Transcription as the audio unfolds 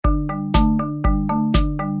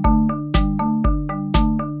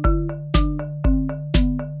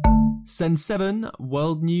Send 7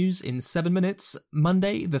 World News in 7 minutes,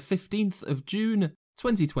 Monday the 15th of June,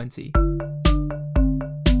 2020.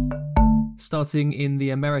 Starting in the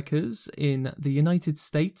Americas, in the United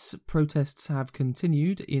States, protests have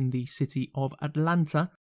continued in the city of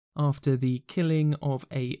Atlanta after the killing of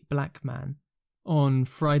a black man. On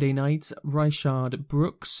Friday night, Rayshard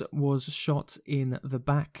Brooks was shot in the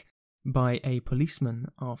back by a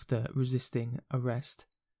policeman after resisting arrest.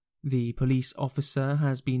 The police officer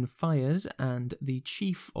has been fired and the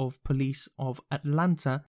chief of police of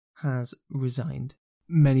Atlanta has resigned.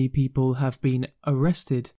 Many people have been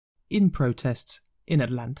arrested in protests in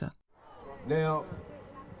Atlanta. Now,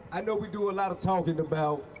 I know we do a lot of talking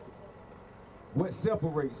about what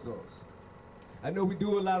separates us. I know we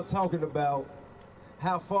do a lot of talking about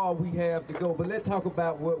how far we have to go, but let's talk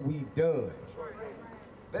about what we've done.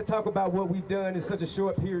 Let's talk about what we've done in such a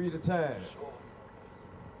short period of time.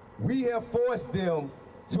 We have forced them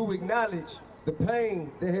to acknowledge the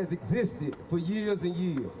pain that has existed for years and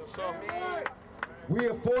years. We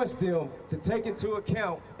have forced them to take into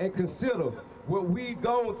account and consider what we've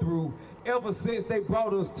gone through ever since they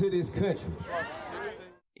brought us to this country.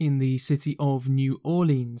 In the city of New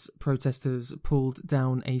Orleans, protesters pulled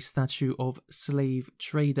down a statue of slave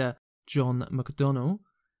trader John McDonnell.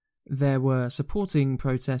 There were supporting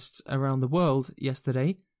protests around the world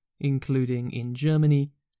yesterday, including in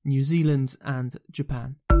Germany, New Zealand and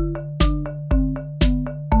Japan.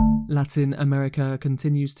 Latin America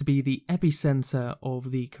continues to be the epicenter of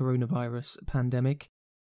the coronavirus pandemic.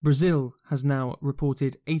 Brazil has now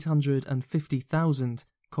reported 850,000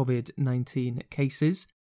 COVID-19 cases,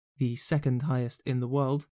 the second highest in the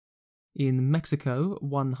world. In Mexico,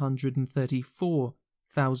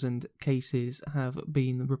 134,000 cases have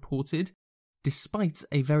been reported, despite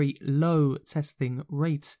a very low testing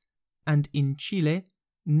rate, and in Chile,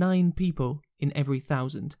 9 people in every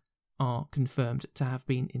 1,000 are confirmed to have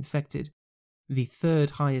been infected, the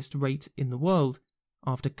third highest rate in the world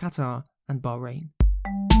after Qatar and Bahrain.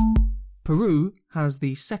 Peru has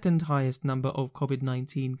the second highest number of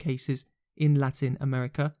COVID-19 cases in Latin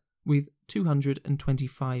America with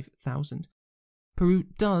 225,000. Peru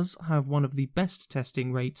does have one of the best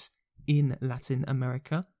testing rates in Latin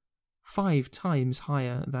America, 5 times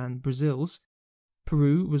higher than Brazil's.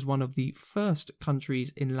 Peru was one of the first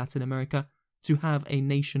countries in Latin America to have a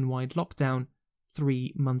nationwide lockdown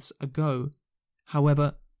 3 months ago.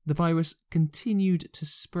 However, the virus continued to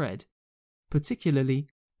spread, particularly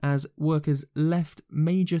as workers left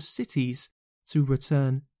major cities to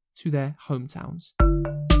return to their hometowns.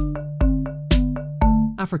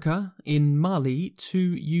 Africa, in Mali, 2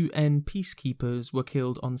 UN peacekeepers were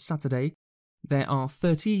killed on Saturday. There are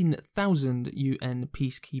 13,000 UN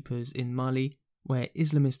peacekeepers in Mali, where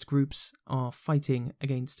Islamist groups are fighting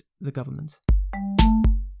against the government.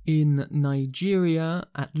 In Nigeria,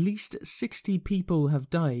 at least 60 people have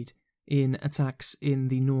died in attacks in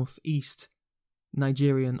the northeast.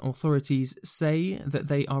 Nigerian authorities say that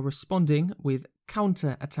they are responding with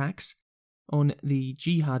counter-attacks on the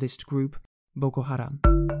jihadist group Boko Haram.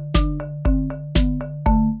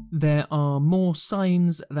 There are more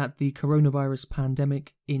signs that the coronavirus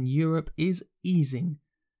pandemic in Europe is easing.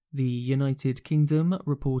 The United Kingdom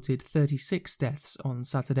reported 36 deaths on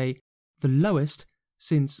Saturday, the lowest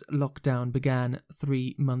since lockdown began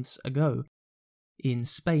 3 months ago. In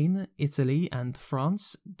Spain, Italy and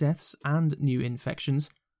France, deaths and new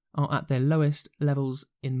infections are at their lowest levels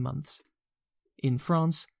in months. In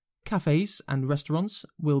France, cafes and restaurants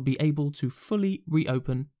will be able to fully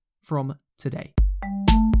reopen from today.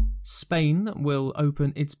 Spain will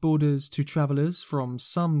open its borders to travellers from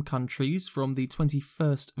some countries from the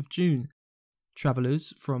 21st of June.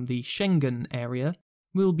 Travellers from the Schengen area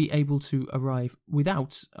will be able to arrive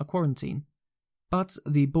without a quarantine, but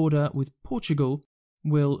the border with Portugal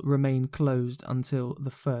will remain closed until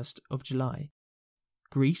the 1st of July.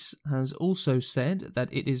 Greece has also said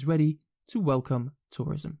that it is ready to welcome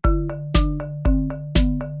tourism.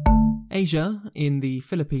 Asia, in the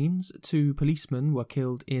Philippines, 2 policemen were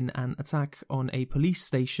killed in an attack on a police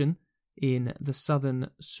station in the southern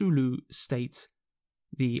Sulu state.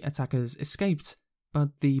 The attackers escaped,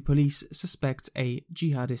 but the police suspect a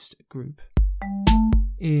jihadist group.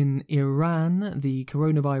 In Iran, the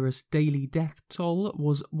coronavirus daily death toll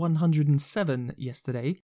was 107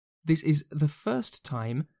 yesterday. This is the first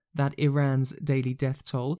time that Iran's daily death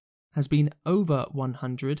toll has been over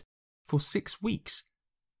 100 for 6 weeks,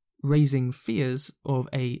 raising fears of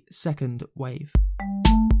a second wave.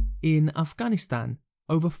 In Afghanistan,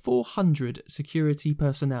 over 400 security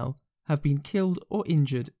personnel have been killed or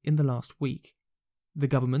injured in the last week. The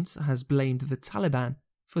government has blamed the Taliban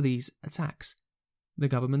for these attacks. the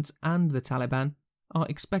government and the Taliban are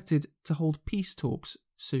expected to hold peace talks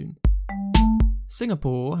soon.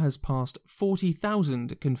 Singapore has passed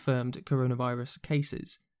 40,000 confirmed coronavirus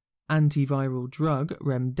cases. Antiviral drug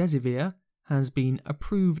remdesivir has been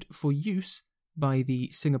approved for use by the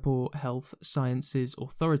Singapore Health Sciences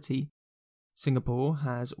Authority. Singapore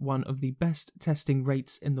has one of the best testing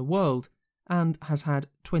rates in the world and has had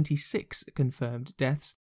 26 confirmed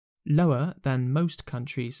deaths, lower than most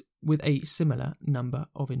countries with a similar number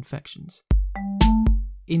of infections.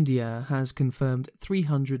 India has confirmed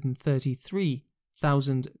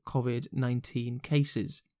 333,000 COVID-19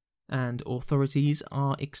 cases, and authorities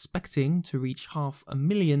are expecting to reach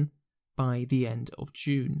 500,000 by the end of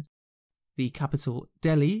June. The capital,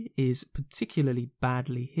 Delhi, is particularly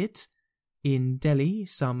badly hit. In Delhi,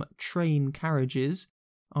 some train carriages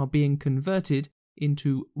are being converted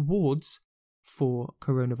into wards for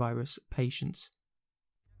coronavirus patients.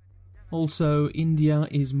 Also, India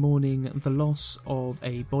is mourning the loss of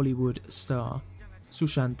a Bollywood star.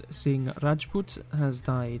 Sushant Singh Rajput has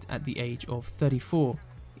died at the age of 34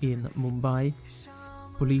 in Mumbai.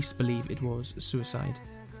 Police believe it was suicide.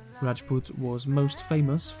 Rajput was most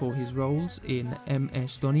famous for his roles in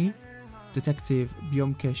M.S. Dhoni, Detective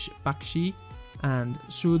Byomkesh Bakshi, and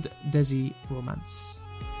Sud Desi Romance.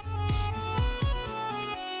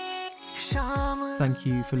 Thank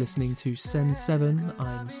you for listening to Sen 7.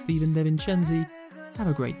 I'm Stephen De Vincenzi. Have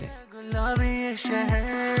a great day.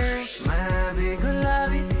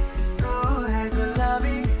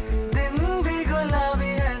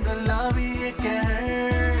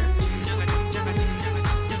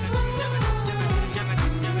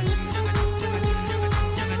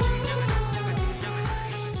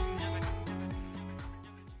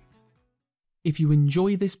 If you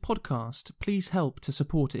enjoy this podcast, please help to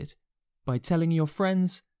support it by telling your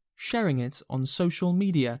friends, sharing it on social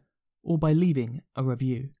media, or by leaving a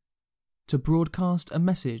review. To broadcast a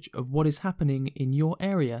message of what is happening in your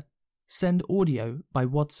area, send audio by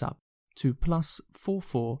WhatsApp to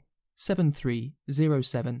 +44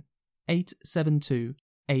 7307 872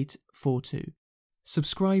 842.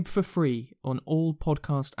 Subscribe for free on all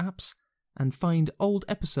podcast apps and find old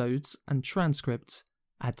episodes and transcripts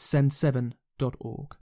at sen7.org.